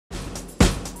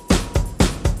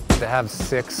To have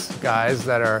 6 guys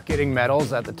that are getting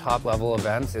medals at the top level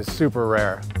events is super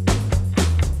rare.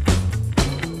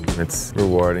 It's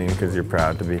rewarding because you're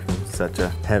proud to be from such a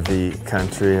heavy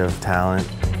country of talent.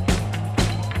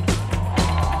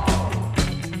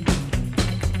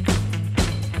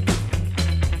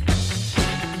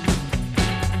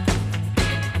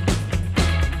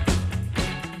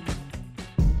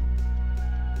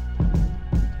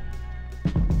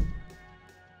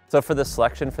 So for the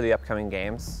selection for the upcoming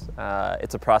games,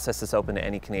 it's a process that's open to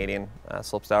any Canadian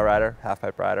slopestyle rider,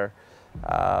 halfpipe rider.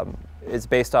 It's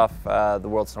based off the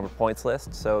World Snowboard Points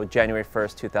list. So January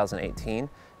 1st, 2018,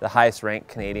 the highest ranked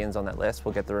Canadians on that list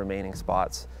will get the remaining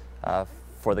spots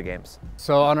for the games.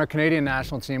 So on our Canadian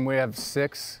national team, we have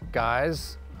 6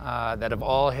 guys that have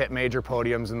all hit major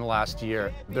podiums in the last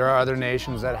year. There are other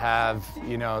nations that have,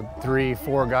 3,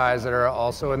 4 guys that are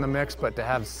also in the mix, but to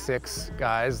have 6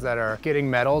 guys that are getting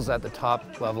medals at the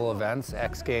top level events,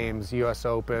 X-Games, US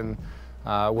Open,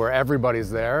 where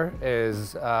everybody's there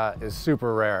is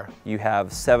super rare. You have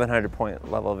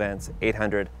 700-point level events,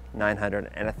 800,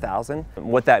 900, and 1,000.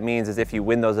 What that means is if you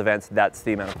win those events, that's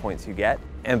the amount of points you get.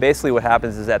 And basically what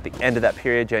happens is at the end of that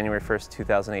period, January 1st,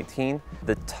 2018,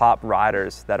 the top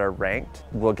riders that are ranked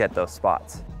will get those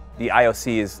spots. The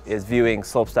IOC is viewing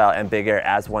slopestyle and big air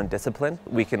as one discipline.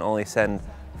 We can only send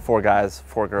 4 guys,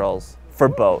 4 girls for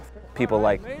both. People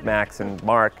like Max and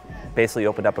Mark basically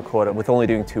opened up a quota with only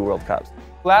doing 2 World Cups.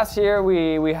 Last year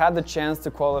we had the chance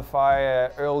to qualify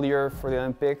earlier for the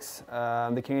Olympics.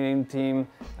 The Canadian team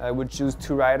would choose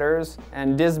 2 riders,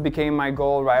 and this became my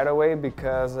goal right away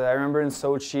because I remember in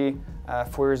Sochi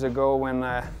 4 years ago when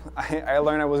I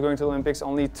learned I was going to the Olympics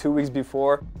only 2 weeks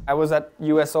before. I was at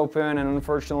US Open and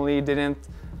unfortunately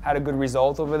had a good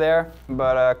result over there,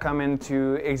 but coming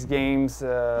to X-Games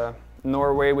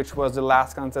Norway, which was the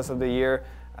last contest of the year,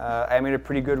 I made a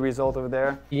pretty good result over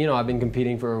there. I've been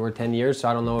competing for over 10 years, so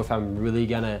I don't know if I'm really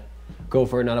gonna go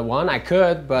for another one. I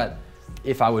could, but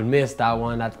if I would miss that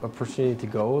one, that opportunity to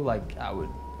go, I would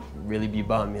really be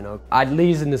bummed, At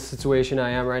least in the situation I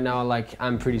am right now,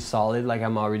 I'm pretty solid,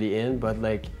 I'm already in, but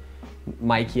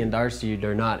Mikey and Darcy,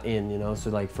 they're not in,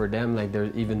 so for them,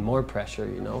 there's even more pressure,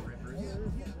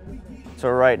 So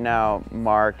right now,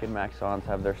 Mark and Maxence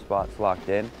have their spots locked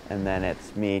in, and then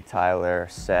it's me, Tyler,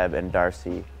 Seb, and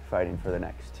Darcy fighting for the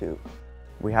next 2.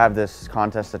 We have this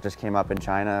contest that just came up in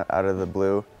China out of the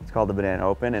blue. It's called the Banana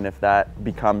Open, and if that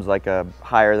becomes a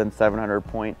higher than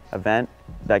 700-point event,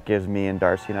 that gives me and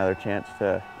Darcy another chance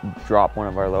to drop one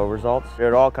of our low results. It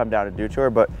would all come down to Dew Tour,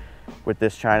 but with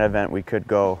this China event, we could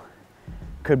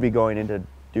be going into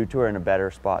Dew Tour in a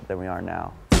better spot than we are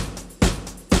now.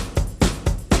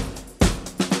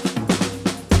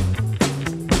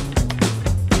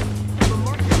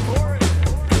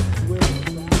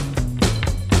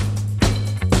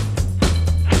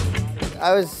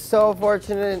 I was so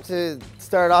fortunate to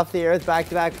start off the year with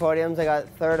back-to-back podiums. I got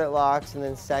 3rd at Locks and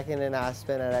then 2nd in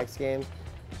Aspen at X-Games.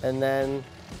 And then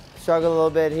struggled a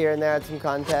little bit here and there at some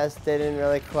contests. Didn't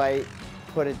really quite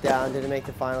put it down. Didn't make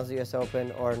the finals US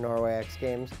Open or Norway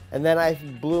X-Games. And then I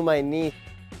blew my knee.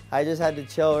 I just had to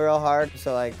chill real hard.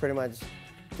 So pretty much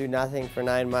do nothing for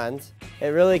 9 months. It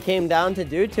really came down to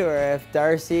Dew Tour. If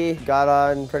Darcy got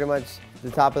on pretty much the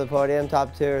top of the podium,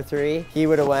 top 2 or 3, he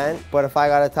would have went. But if I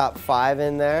got a top 5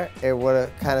 in there, it would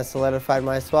have kind of solidified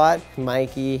my spot.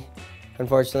 Mikey,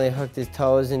 unfortunately, hooked his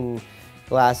toes and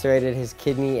lacerated his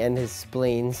kidney and his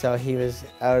spleen, so he was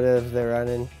out of the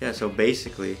running. Yeah, so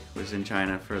basically, was in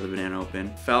China for the Banana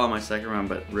Open. Fell on my 2nd run,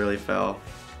 but really fell.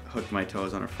 Hooked my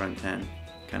toes on a front 10.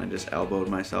 Kind of just elbowed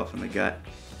myself in the gut.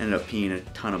 Ended up peeing a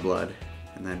ton of blood,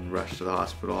 and then rushed to the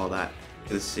hospital, all that.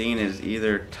 The scene is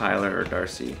either Tyler or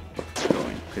Darcy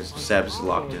going, because Seb's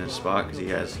locked in his spot because he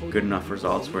has good enough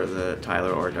results where the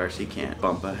Tyler or Darcy can't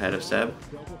bump ahead of Seb.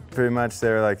 Pretty much they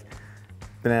were like,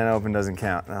 Banana Open doesn't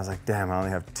count. And I was like, damn, I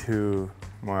only have 2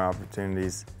 more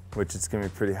opportunities, which is gonna be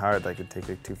pretty hard. It'd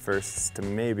take 2 firsts to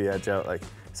maybe edge out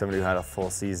somebody who had a full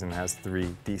season and has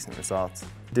 3 decent results.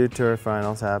 Dew Tour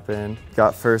finals happened.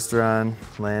 Got 1st run,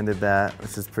 landed that,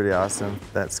 which is pretty awesome.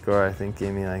 That score I think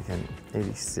gave me an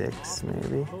 86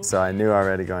 maybe. So I knew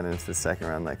already going into the 2nd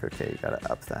run, okay, you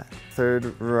gotta up that.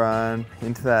 3rd run,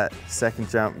 into that 2nd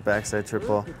jump, backside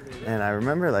triple. And I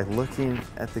remember looking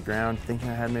at the ground, thinking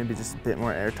I had maybe just a bit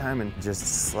more air time and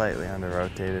just slightly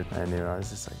under-rotated. I knew I was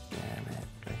just damn it,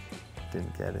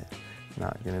 didn't get it.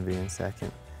 Not gonna be in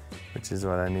 2nd, which is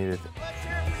what I needed.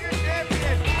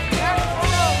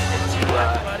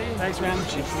 Thanks, man.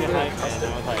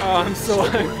 Oh, I'm so